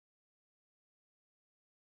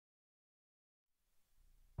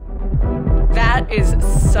That is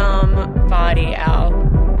somebody, Al.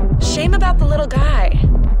 Shame about the little guy.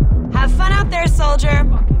 Have fun out there, soldier.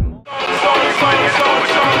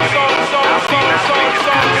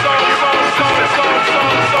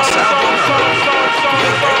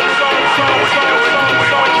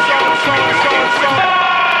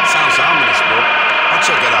 Sounds ominous, bro. I'll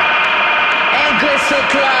check it out. E in questo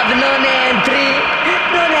club non entri,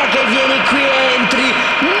 non è che vieni qui e entri,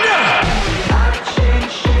 no!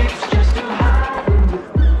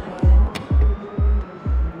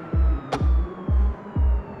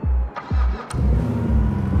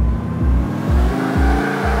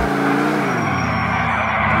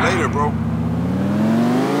 Later, bro.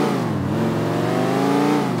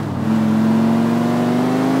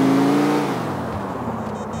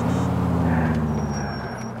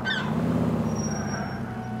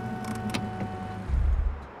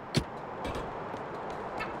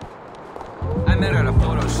 I met her at a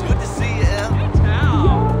photo shoot. Good to see you,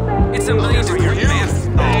 Al. It's amazing. You're here?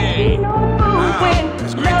 Hey.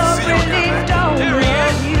 It's great to see you again, man. There he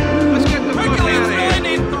is. Let's get the Hercules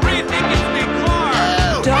 983 tickets in the car.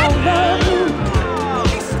 Don't love you.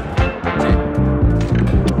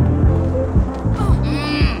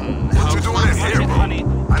 What you doing in here, bro?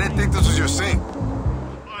 I didn't think this was your scene.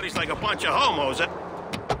 Body's like a bunch of homos, eh?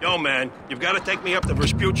 Yo, man, you've got to take me up to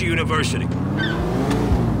Vespucci University.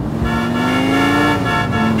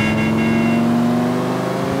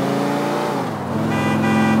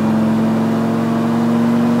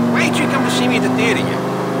 Why ain't you come to see me at the theater yet?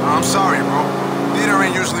 I'm sorry, bro. Theater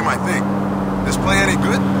ain't usually my thing. This play any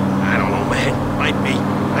good? I don't know, man. Might be.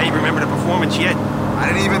 I ain't remember the performance yet. I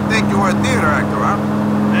didn't even think you were a theater actor, huh?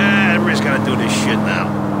 Everybody's gotta do this shit now.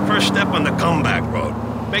 First step on the comeback road.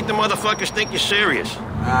 Make the motherfuckers think you're serious.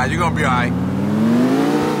 You're gonna be alright.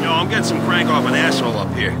 Yo, I'm getting some crank off an asshole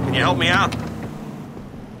up here. Can you help me out?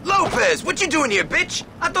 Lopez, what you doing here, bitch?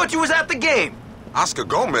 I thought you was at the game. Oscar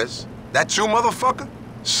Gomez? That you, motherfucker?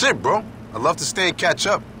 Shit, bro. I'd love to stay and catch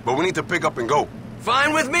up, but we need to pick up and go.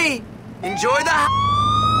 Fine with me. Enjoy the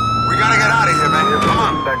We gotta get out of here, man. Come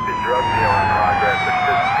on. Suspected drug deal in progress at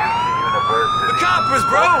Vespucci University. The coppers,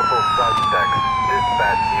 bro! Multiple suspects.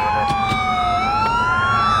 Dispatch unit.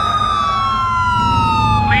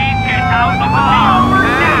 Please get out of the car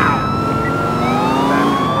now!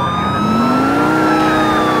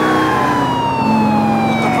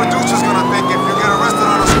 What the producer's gonna think if you get arrested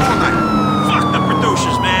on a school night? Fuck the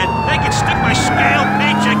producers, man. They can stick my scale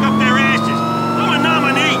paycheck up their asses. I'm a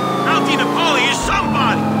nominee. Napoli is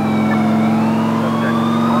somebody. Subject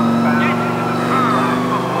on Get bound. into the car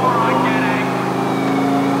before I get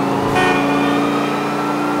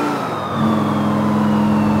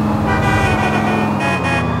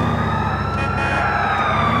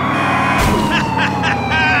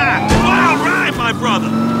Wild ride, my brother.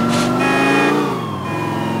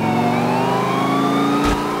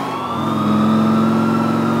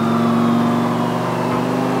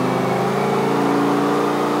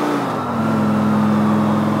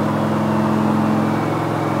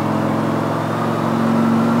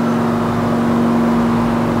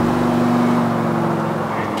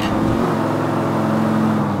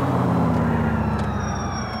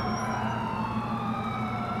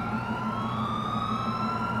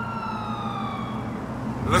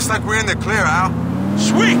 Looks like we're in the clear, Al.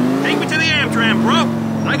 Sweet. Take me to the Amtram, bro.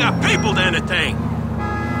 I got people to entertain.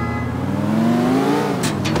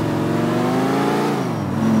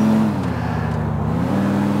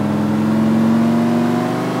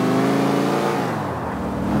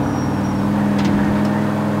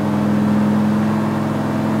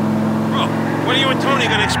 Bro, when are you and Tony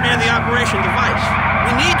gonna expand the operation device?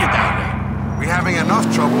 We need you down there. We're having enough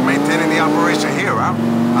trouble maintaining the operation here, Al.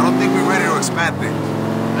 I don't think we're ready to expand things.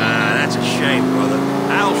 That's a shame, brother.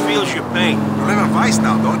 Al feels your pain. You live in Vice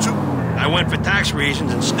now, don't you? I went for tax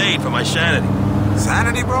reasons and stayed for my sanity.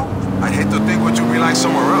 Sanity, bro? I'd hate to think what you'd be like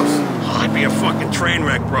somewhere else. I'd be a fucking train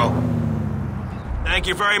wreck, bro. Thank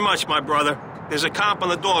you very much, my brother. There's a cop on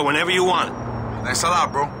the door whenever you want it. Thanks a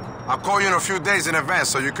lot, bro. I'll call you in a few days in advance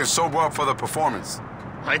so you can sober up for the performance.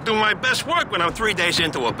 I do my best work when I'm 3 days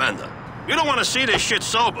into a bender. You don't want to see this shit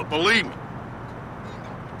sober, believe me.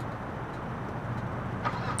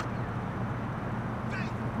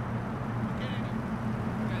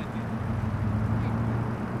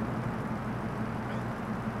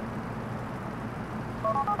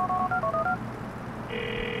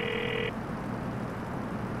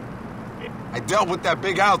 I dealt with that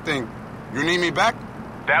Big Al thing. You need me back?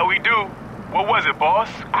 That we do. What was it, boss?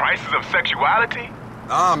 Crisis of sexuality?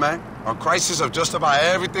 Nah, man. A crisis of just about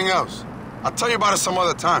everything else. I'll tell you about it some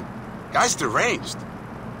other time. Guy's deranged.